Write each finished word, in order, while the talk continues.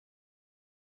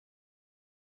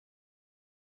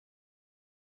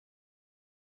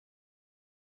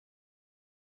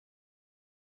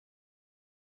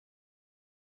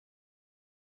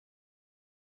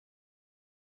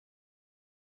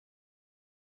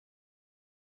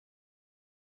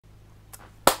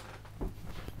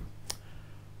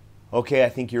Okay, I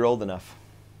think you're old enough.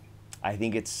 I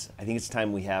think it's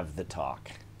time we have the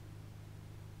talk.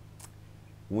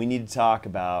 We need to talk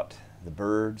about the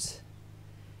birds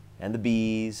and the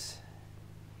bees,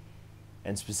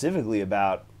 and specifically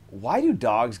about why do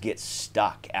dogs get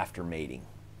stuck after mating?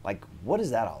 Like, what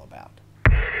is that all about?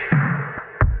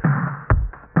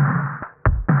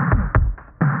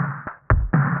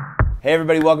 Hey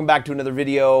everybody, welcome back to another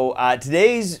video.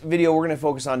 Today's video we're going to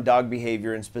focus on dog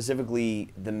behavior and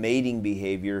specifically the mating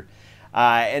behavior.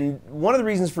 And one of the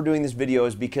reasons for doing this video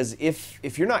is because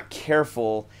if you're not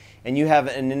careful and you have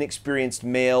an inexperienced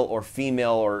male or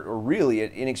female or really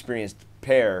an inexperienced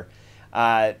pair,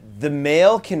 the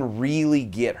male can really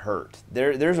get hurt.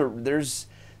 There's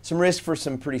some risk for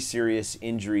some pretty serious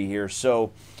injury here.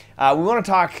 So we want to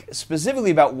talk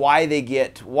specifically about why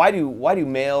do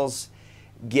males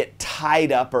get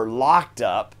tied up or locked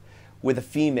up with a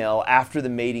female after the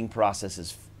mating process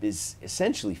is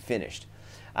essentially finished.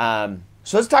 So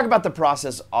let's talk about the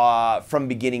process from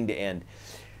beginning to end.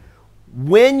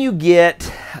 When you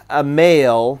get a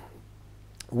male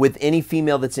with any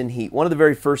female that's in heat, one of the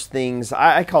very first things,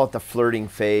 I call it the flirting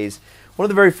phase, one of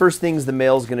the very first things the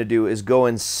male's going to do is go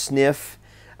and sniff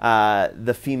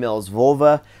the female's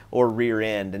vulva or rear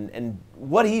end. And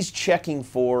what he's checking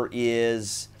for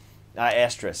is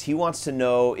estrus. He wants to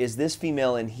know, is this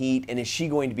female in heat and is she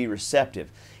going to be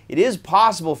receptive? It is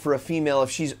possible for a female,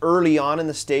 if she's early on in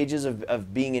the stages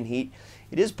of being in heat,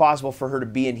 it is possible for her to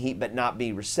be in heat but not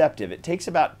be receptive. It takes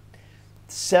about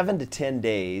 7 to 10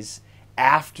 days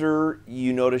after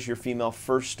you notice your female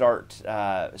first start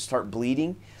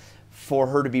bleeding for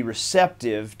her to be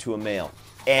receptive to a male.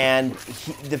 And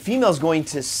the female is going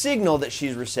to signal that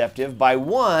she's receptive by,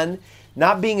 one,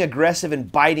 not being aggressive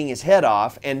and biting his head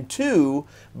off, and two,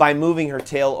 by moving her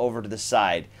tail over to the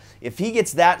side. If he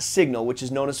gets that signal, which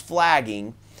is known as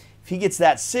flagging, if he gets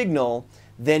that signal,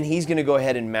 then he's going to go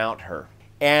ahead and mount her.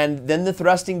 And then the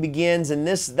thrusting begins, and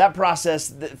that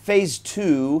process, phase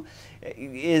 2,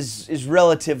 is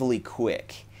relatively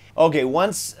quick. Okay,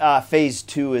 once phase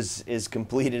 2 is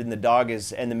completed and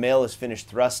the male is finished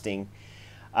thrusting,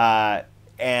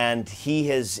 and he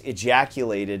has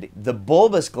ejaculated, the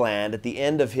bulbous gland at the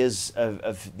end of his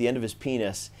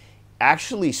penis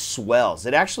actually swells.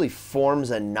 It actually forms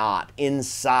a knot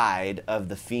inside of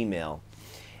the female.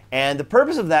 And the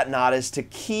purpose of that knot is to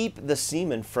keep the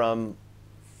semen from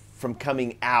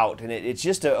coming out. And it's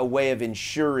just a way of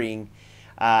ensuring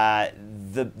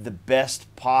the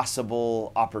best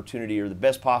possible opportunity or the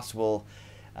best possible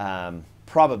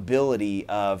probability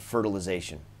of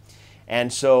fertilization.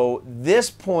 And so this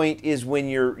point is when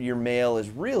your male is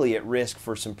really at risk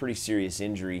for some pretty serious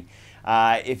injury.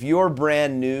 If you're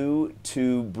brand new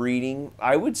to breeding,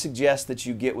 I would suggest that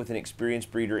you get with an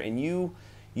experienced breeder and you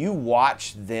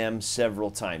watch them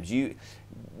several times. You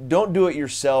don't do it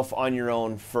yourself on your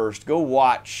own first. Go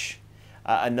watch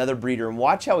another breeder and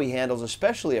watch how he handles,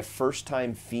 especially a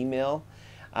first-time female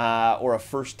or a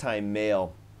first-time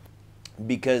male,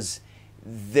 because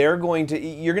you're going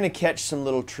to catch some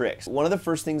little tricks. One of the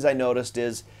first things I noticed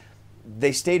is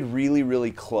they stayed really, really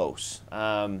close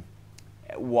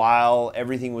while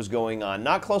everything was going on.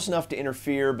 Not close enough to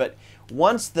interfere, but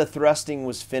once the thrusting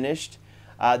was finished,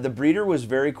 the breeder was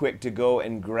very quick to go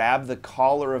and grab the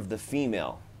collar of the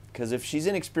female, because if she's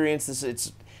inexperienced,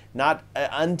 it's not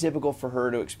untypical for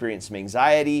her to experience some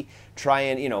anxiety, try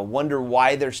and wonder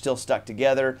why they're still stuck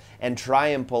together, and try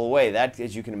and pull away. That,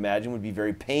 as you can imagine, would be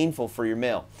very painful for your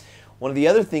male. One of the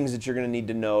other things that you're going to need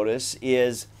to notice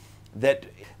is that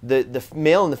the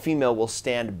male and the female will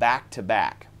stand back to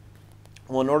back.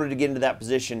 Well, in order to get into that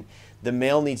position, the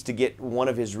male needs to get one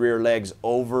of his rear legs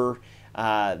over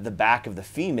the back of the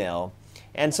female,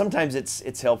 and sometimes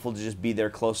it's helpful to just be there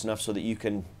close enough so that you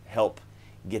can help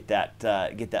get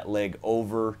that leg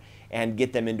over and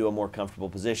get them into a more comfortable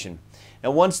position. Now,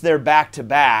 once they're back to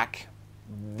back,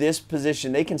 this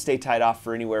position, they can stay tied off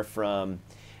for anywhere from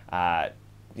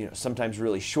sometimes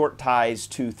really short ties,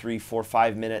 2, 3, 4,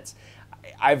 5 minutes.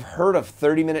 I've heard of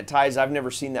 30-minute ties. I've never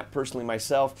seen that personally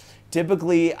myself.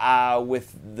 Typically,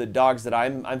 with the dogs that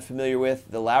I'm familiar with,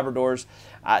 the Labradors,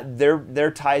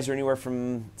 their ties are anywhere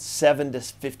from 7 to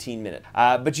 15 minutes.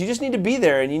 But you just need to be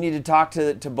there, and you need to talk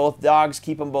to both dogs,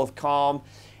 keep them both calm,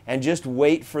 and just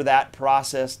wait for that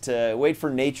process wait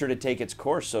for nature to take its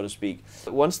course, so to speak.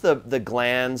 Once the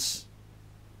glands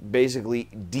basically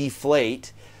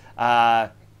deflate,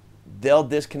 they'll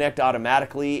disconnect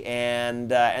automatically, and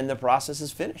the process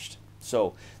is finished.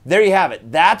 So there you have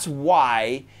it. That's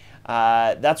why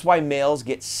males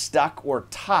get stuck or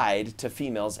tied to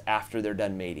females after they're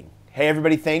done mating. Hey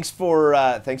everybody, thanks for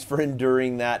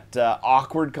enduring that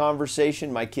awkward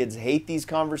conversation. My kids hate these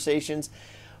conversations,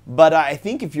 but I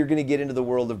think if you're going to get into the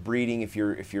world of breeding, if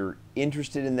you're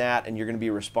interested in that and you're going to be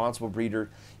a responsible breeder,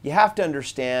 you have to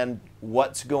understand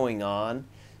what's going on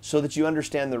so that you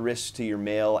understand the risks to your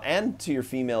male and to your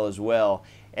female as well,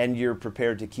 and you're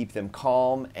prepared to keep them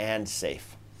calm and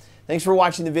safe. Thanks for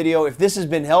watching the video. If this has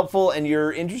been helpful and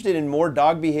you're interested in more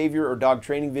dog behavior or dog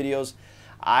training videos,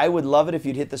 I would love it if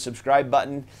you'd hit the subscribe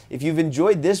button. If you've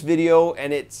enjoyed this video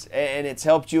and it's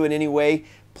helped you in any way,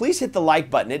 please hit the like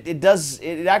button.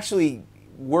 It actually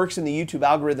works in the YouTube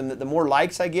algorithm that the more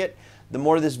likes I get, the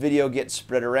more this video gets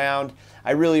spread around.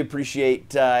 I really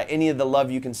appreciate any of the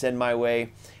love you can send my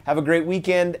way. Have a great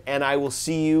weekend, and I will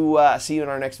see you in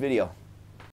our next video.